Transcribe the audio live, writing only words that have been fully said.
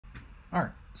All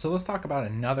right, so let's talk about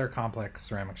another complex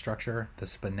ceramic structure, the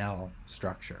Spinel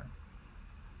structure.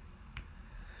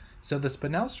 So the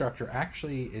Spinel structure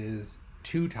actually is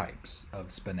two types of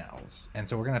spinels, and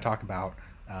so we're going to talk about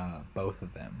both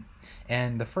of them.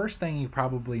 And the first thing you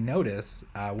probably notice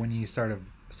when you sort of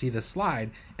see this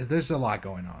slide is there's a lot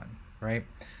going on, right?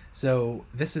 So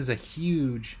this is a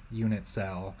huge unit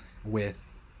cell with,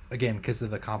 again, because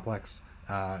of the complex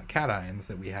cations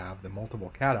that we have, the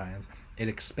multiple cations, it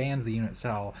expands the unit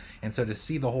cell, and so to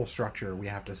see the whole structure, we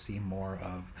have to see more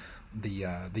of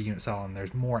the unit cell, and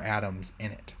there's more atoms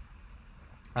in it.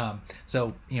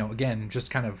 So, again, just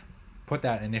kind of put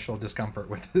that initial discomfort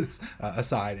with this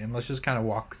aside, and let's just kind of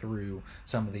walk through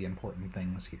some of the important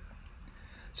things here.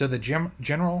 So the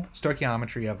general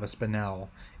stoichiometry of a spinel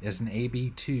is an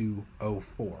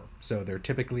AB2O4. So they're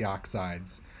typically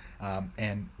oxides,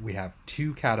 and we have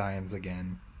two cations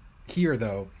again. Here,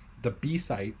 though, the B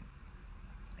site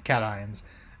cations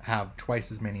have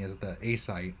twice as many as the A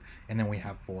site, and then we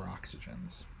have 4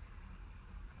 oxygens.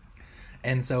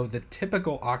 And so the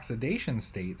typical oxidation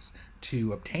states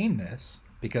to obtain this,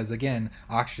 because again,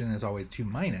 oxygen is always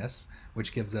 2-,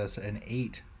 which gives us an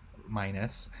 8-,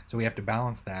 so we have to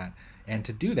balance that. And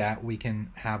to do that, we can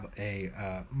have a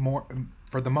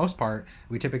for the most part,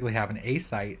 we typically have an A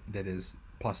site that is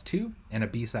 +2 and a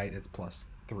B site that's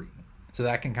 +3. So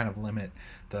that can kind of limit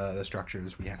the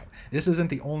structures we have. This isn't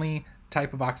the only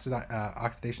type of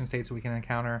oxidation states we can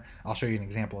encounter. I'll show you an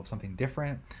example of something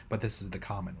different, but this is the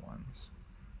common ones.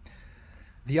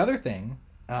 The other thing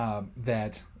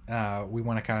that we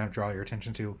want to kind of draw your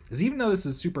attention to is, even though this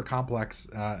is super complex,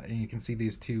 and you can see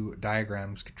these two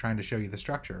diagrams trying to show you the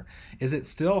structure, is it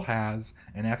still has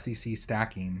an FCC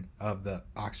stacking of the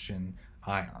oxygen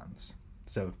ions.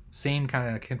 So same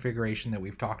kind of configuration that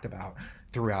we've talked about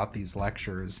throughout these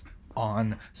lectures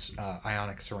on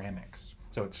ionic ceramics.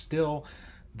 So it's still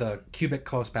the cubic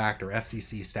close packed, or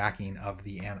FCC, stacking of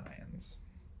the anions.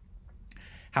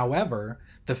 However,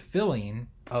 the filling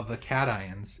of the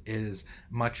cations is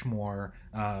much more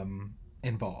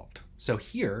involved. So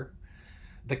here,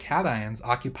 the cations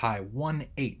occupy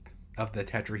 1/8 of the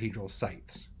tetrahedral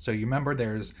sites. So you remember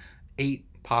there's 8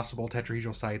 possible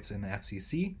tetrahedral sites in the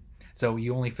FCC, so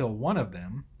you only fill 1 of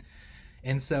them.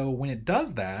 And so when it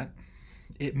does that,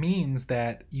 it means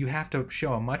that you have to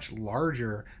show a much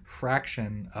larger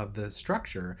fraction of the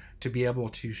structure to be able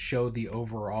to show the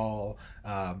overall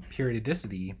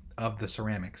periodicity of the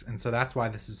ceramics. And so that's why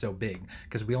this is so big,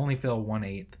 because we only fill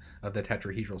 1/8 of the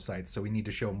tetrahedral sites, so we need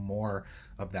to show more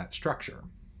of that structure.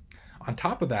 On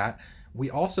top of that, we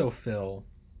also fill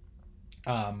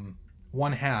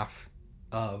 1/2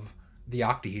 of the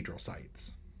octahedral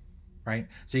sites, right?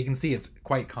 So you can see it's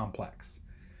quite complex.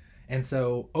 And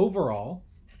so overall,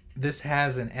 this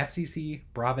has an FCC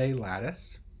Bravais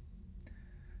lattice,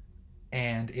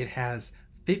 and it has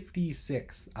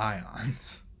 56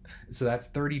 ions. So that's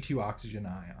 32 oxygen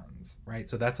ions, right?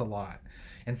 So that's a lot.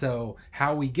 And so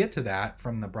how we get to that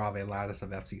from the Bravais lattice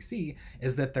of FCC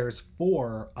is that there's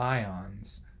 4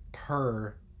 ions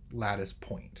per lattice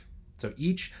point. So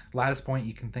each lattice point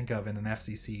you can think of in an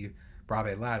FCC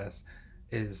Bravais lattice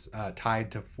is tied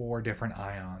to 4 different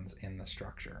ions in the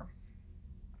structure.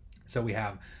 So we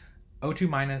have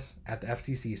O2- at the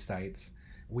FCC sites.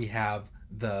 We have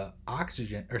the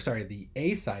the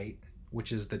A site,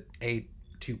 which is the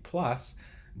A2+.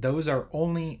 Those are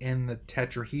only in the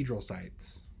tetrahedral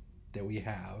sites that we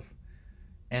have.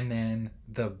 And then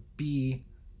the B+3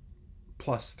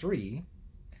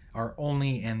 are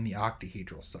only in the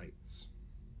octahedral sites.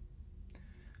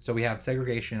 So we have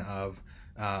segregation of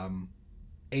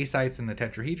A sites in the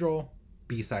tetrahedral,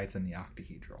 B sites in the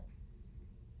octahedral.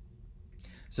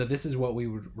 So this is what we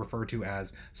would refer to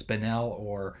as spinel,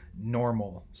 or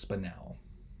normal spinel.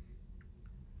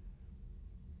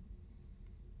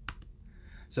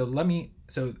 So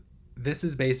this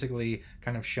is basically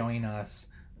kind of showing us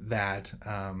that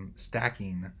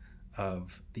stacking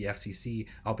of the FCC,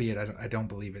 albeit I don't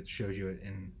believe it shows you it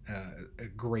in a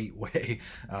great way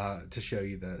to show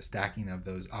you the stacking of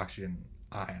those oxygen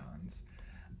ions.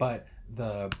 But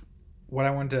what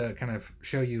I wanted to kind of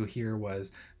show you here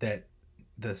was that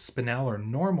the spinel, or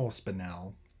normal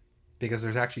spinel, because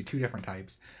there's actually 2 different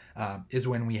types, is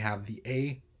when we have the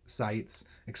A sites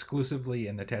exclusively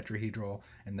in the tetrahedral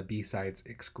and the B sites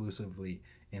exclusively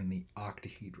in the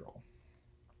octahedral.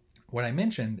 What I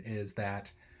mentioned is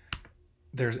that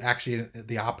there's actually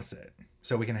the opposite.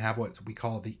 So we can have what we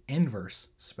call the inverse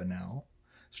spinel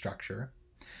structure.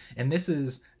 And this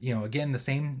is, again, the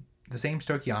same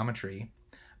stoichiometry,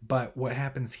 but what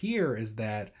happens here is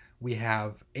that we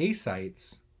have A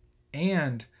sites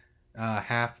and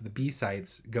half the B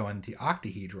sites go into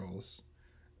octahedrals,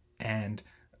 and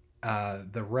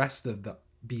the rest of the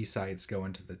B sites go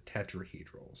into the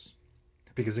tetrahedrals.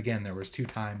 Because again, there was 2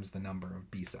 times the number of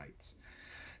B sites.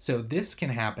 So this can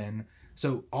happen.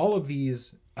 So all of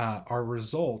these are a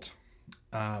result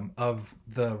of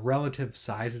the relative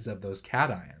sizes of those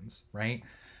cations, right?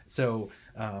 So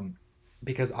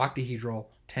because octahedral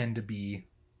tend to be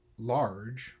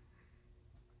larger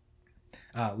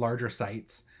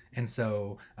sites, and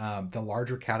so the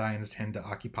larger cations tend to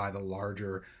occupy the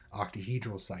larger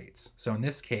octahedral sites. So in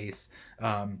this case,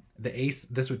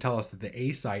 this would tell us that the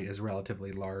A site is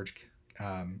relatively large,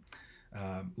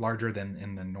 larger than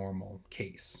in the normal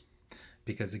case.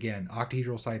 Because again,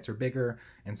 octahedral sites are bigger,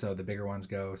 and so the bigger ones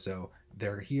go. So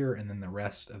they're here, and then the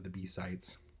rest of the B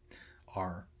sites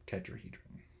are tetrahedron.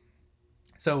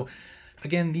 So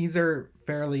again, these are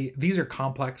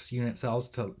complex unit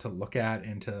cells to look at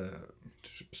and to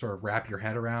sort of wrap your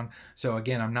head around. So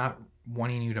again, I'm not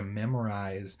wanting you to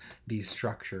memorize these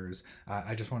structures.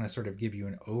 I just want to sort of give you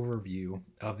an overview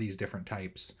of these different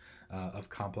types of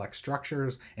complex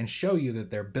structures and show you that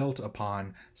they're built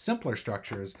upon simpler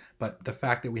structures, but the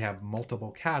fact that we have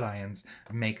multiple cations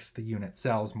makes the unit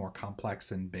cells more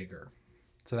complex and bigger.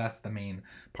 So that's the main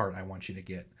part I want you to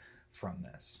get from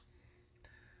this.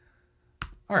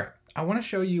 All right, I want to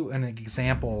show you an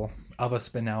example of a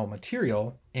Spinel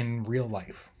material in real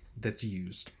life that's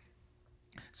used.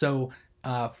 So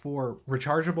for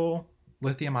rechargeable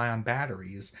lithium-ion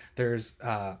batteries, there's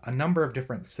a number of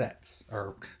different sets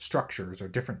or structures or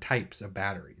different types of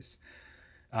batteries.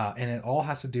 And it all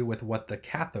has to do with what the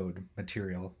cathode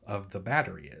material of the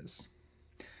battery is.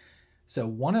 So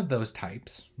one of those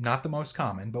types, not the most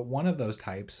common, but one of those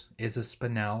types is a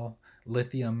Spinel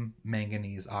lithium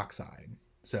manganese oxide.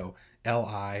 So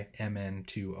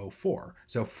LiMn2O4.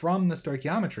 So from the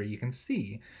stoichiometry, you can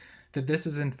see that this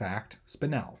is in fact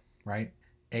Spinel, right?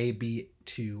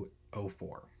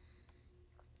 AB2O4.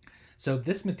 So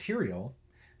this material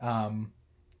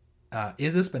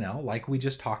is a Spinel, like we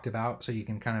just talked about. So you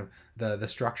can kind of, the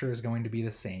structure is going to be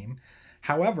the same.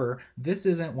 However, this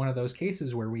isn't one of those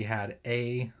cases where we had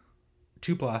A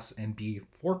 2+ and B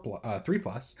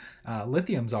 3+.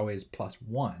 Lithium's always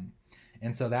 +1.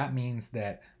 And so that means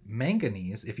that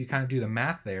manganese, if you kind of do the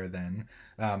math there, then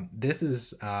this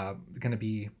is going to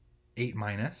be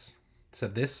 8-. So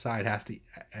this side has to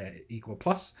equal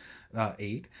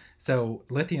 +8. So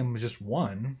lithium is just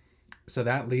 1. So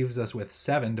that leaves us with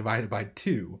 7 divided by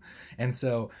 2. And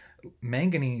so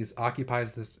manganese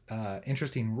occupies this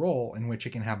interesting role in which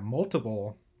it can have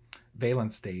multiple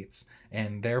valence states,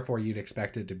 and therefore you'd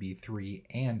expect it to be 3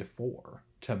 and 4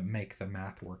 to make the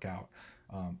math work out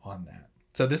on that.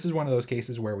 So this is one of those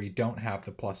cases where we don't have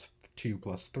the +2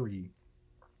 +3.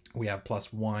 We have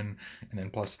 +1 and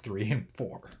then +3 and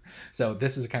 4. So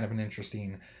this is kind of an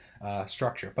interesting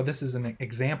structure, but this is an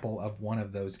example of one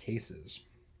of those cases.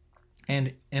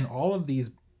 And in all of these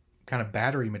kind of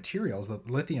battery materials, the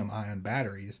lithium-ion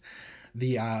batteries,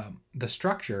 the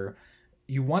structure,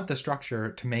 you want the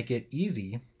structure to make it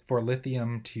easy for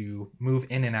lithium to move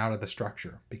in and out of the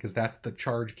structure, because that's the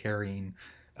charge carrying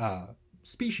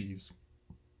species,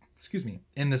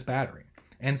 in this battery.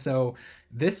 And so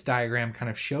this diagram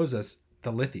kind of shows us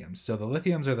the lithiums. So the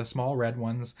lithiums are the small red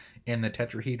ones in the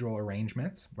tetrahedral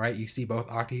arrangements, right? You see both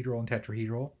octahedral and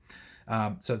tetrahedral.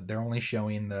 So they're only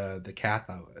showing the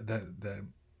cathode, the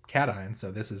cation.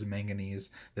 So this is manganese,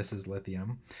 this is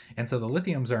lithium. And so the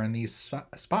lithiums are in these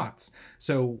spots.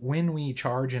 So when we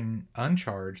charge and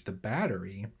uncharge the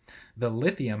battery, the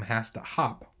lithium has to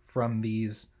hop from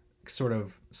these sort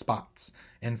of spots.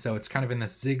 And so it's kind of in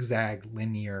this zigzag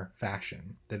linear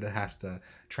fashion that it has to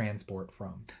transport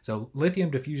from. So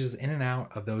lithium diffuses in and out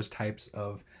of those types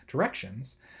of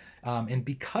directions. And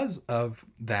because of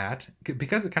that,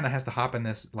 because it kind of has to hop in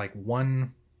this like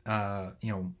 1D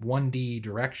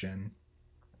direction,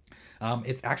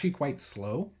 it's actually quite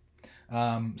slow,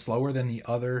 slower than the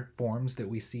other forms that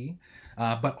we see.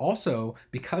 But also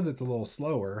because it's a little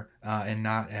slower and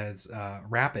not as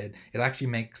rapid, it actually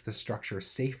makes the structure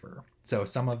safer. So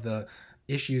some of the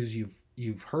issues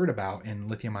you've heard about in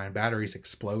lithium-ion batteries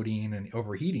exploding and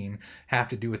overheating have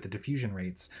to do with the diffusion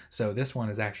rates. So this one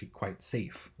is actually quite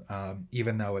safe,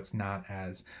 even though it's not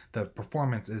as, the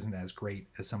performance isn't as great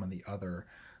as some of the other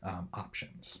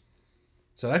options.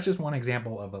 So that's just one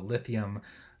example of a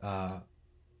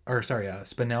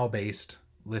Spinel-based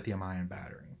lithium-ion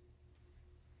battery.